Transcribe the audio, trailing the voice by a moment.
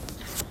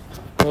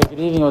Good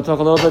evening. We'll talk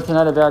a little bit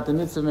tonight about the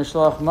mitzvah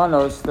Mishloach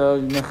Manos. The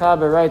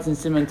Mechaber writes in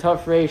Siman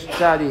Tov Reish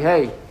Tzadi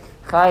Hey,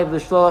 Chayiv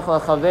l'shloach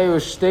l'chaveru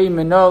shtei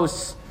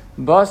Manos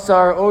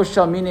basar o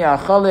shalmini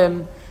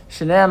achalim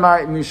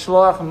shneimar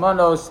Mishloach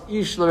Manos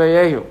ish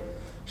l'reyehu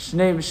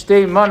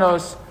shtei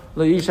Manos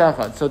leish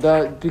achad. So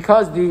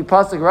because the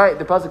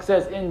pasuk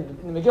says in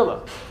the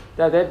Megillah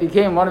that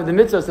became one of the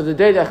mitzvahs of the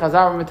day that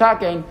Chazar were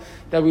mitaken,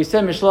 that we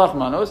said Mishloach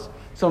Manos.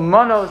 So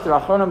Manos, the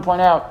Achronim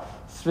point out,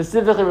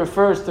 specifically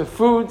refers to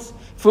foods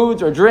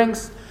or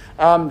drinks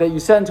that you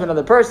send to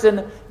another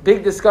person.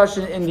 Big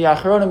discussion in the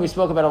Achronim, we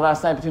spoke about it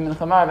last night between Min and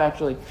Chamav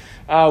actually,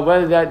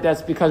 whether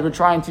that's because we're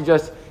trying to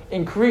just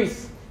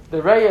increase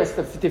the reyes,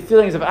 the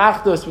feelings of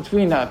achdus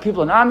between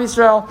people in Am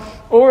Yisrael,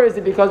 or is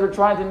it because we're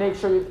trying to make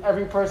sure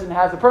every person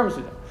has a Purim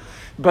Suda?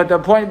 But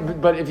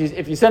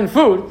if you send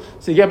food,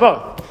 so you get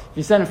both. If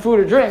you send food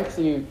or drink,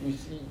 so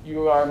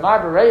you are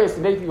maber reyes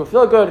to make people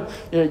feel good.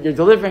 You're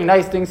delivering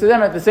nice things to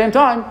them. At the same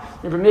time,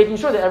 you're making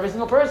sure that every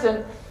single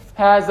person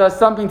has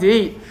something to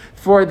eat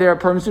for their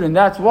Purim Suda. And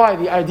that's why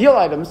the ideal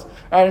items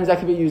that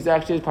can be used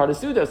actually as part of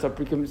Suda. So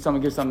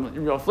someone gives some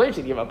real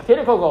flavor, they give a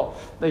potato kugel,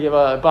 they give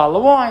a bottle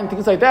of wine,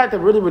 things like that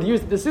really would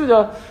use the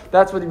Suda.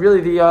 That's what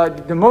really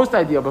the most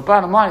ideal. But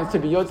bottom line is to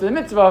be Yotzei the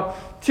mitzvah,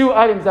 2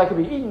 items that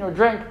can be eaten or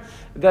drank,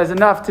 that's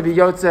enough to be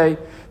Yotzei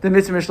the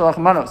mitzvah Mishloach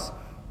Manos.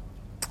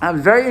 A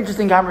very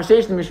interesting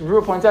conversation. Mishnah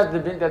Berurah points out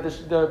that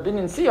the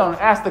Binyan Sion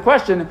asked the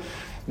question,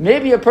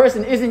 maybe a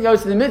person isn't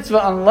Yotzei the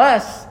mitzvah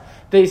unless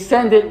they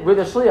send it with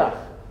a shliach.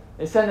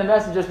 They send the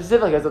messenger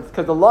specifically,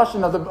 because the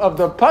lashon of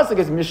the pasuk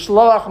is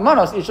Mishloach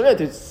Manos,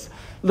 to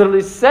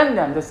literally send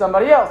them to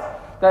somebody else.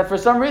 That for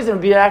some reason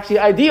would be actually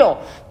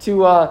ideal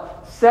to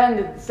send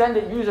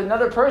it, use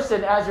another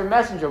person as your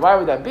messenger. Why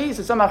would that be?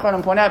 So some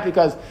Achronim point out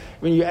because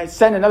when you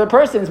send another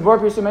person, it's more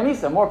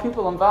Pirsum more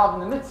people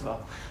involved in the mitzvah.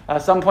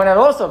 Some point out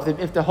also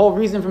if the whole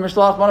reason for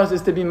Mishloach Manos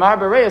is to be Mar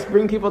Bereis,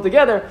 bring people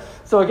together.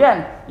 So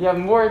again, you have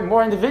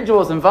more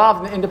individuals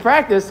involved in the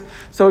practice,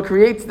 so it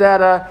creates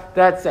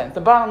that sense. The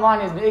bottom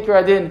line is the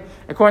Ikar Adin,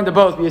 according to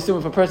both, we assume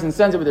if a person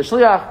sends it with a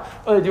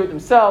shliach or they do it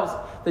themselves,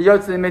 the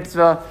Yotzei the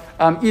mitzvah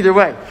either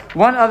way.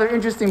 One other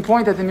interesting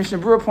point that the Mishnah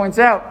Berurah points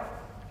out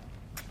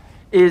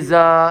is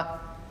that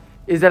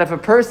if a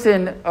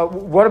person,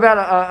 what about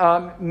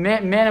a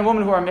man and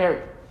woman who are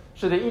married?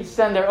 Should they each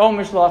send their own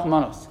Mishloach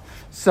Manos?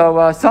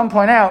 So some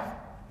point out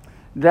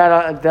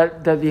that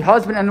the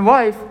husband and the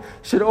wife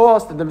should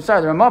also. The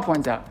Ramah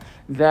points out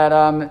that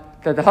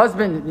the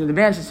husband, the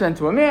man should send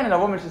to a man, and a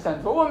woman should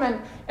send to a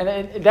woman,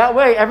 and that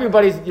way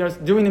everybody's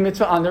doing the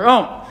mitzvah on their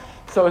own.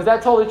 So is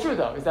that totally true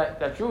though? Is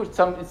that true?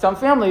 Some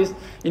families,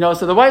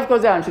 so the wife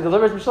goes out and she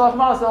delivers Mishloach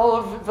Manos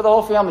for the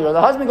whole family, or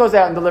the husband goes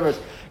out and delivers.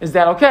 Is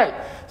that okay?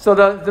 So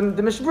the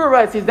Mishnah Berurah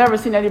writes he's never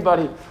seen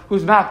anybody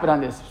who's makbid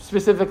on this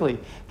specifically.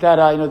 That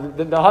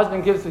the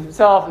husband gives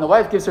himself and the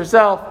wife gives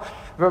herself,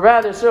 but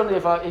rather certainly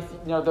if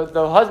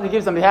the husband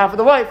gives on behalf of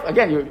the wife,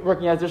 again you're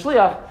working as their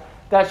shliach,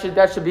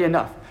 that should be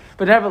enough.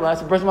 But nevertheless,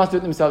 if a person wants to do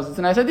it themselves, it's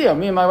a nice idea.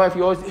 Me and my wife,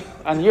 we always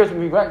on the years when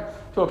we went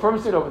to a Purim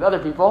Suda with other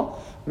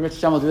people. Rich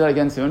Shem will do that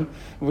again soon.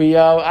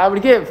 I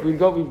would give. We'd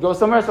go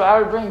somewhere. So I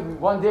would bring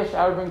one dish.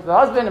 I would bring to the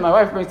husband, and my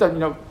wife brings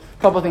a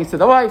couple of things to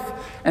the wife,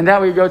 and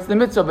that way we go to the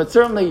mitzvah. But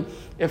certainly,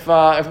 if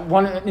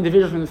one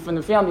individual from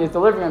the family is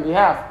delivering on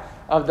behalf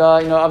of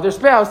of their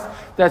spouse,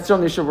 that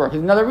certainly should work.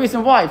 There's another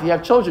reason why, if you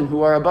have children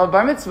who are above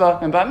bar mitzvah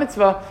and bat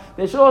mitzvah,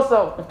 they should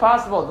also, if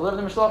possible, deliver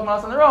the Mishloach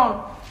Manos on their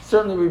own.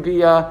 Certainly would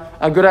be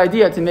a good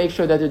idea to make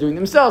sure that they're doing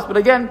themselves. But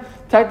again,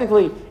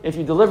 technically, if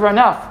you deliver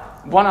enough,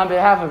 one on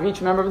behalf of each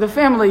member of the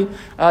family,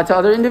 to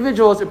other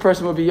individuals, a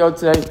person will be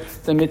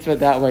Yotzei the mitzvah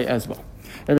that way as well.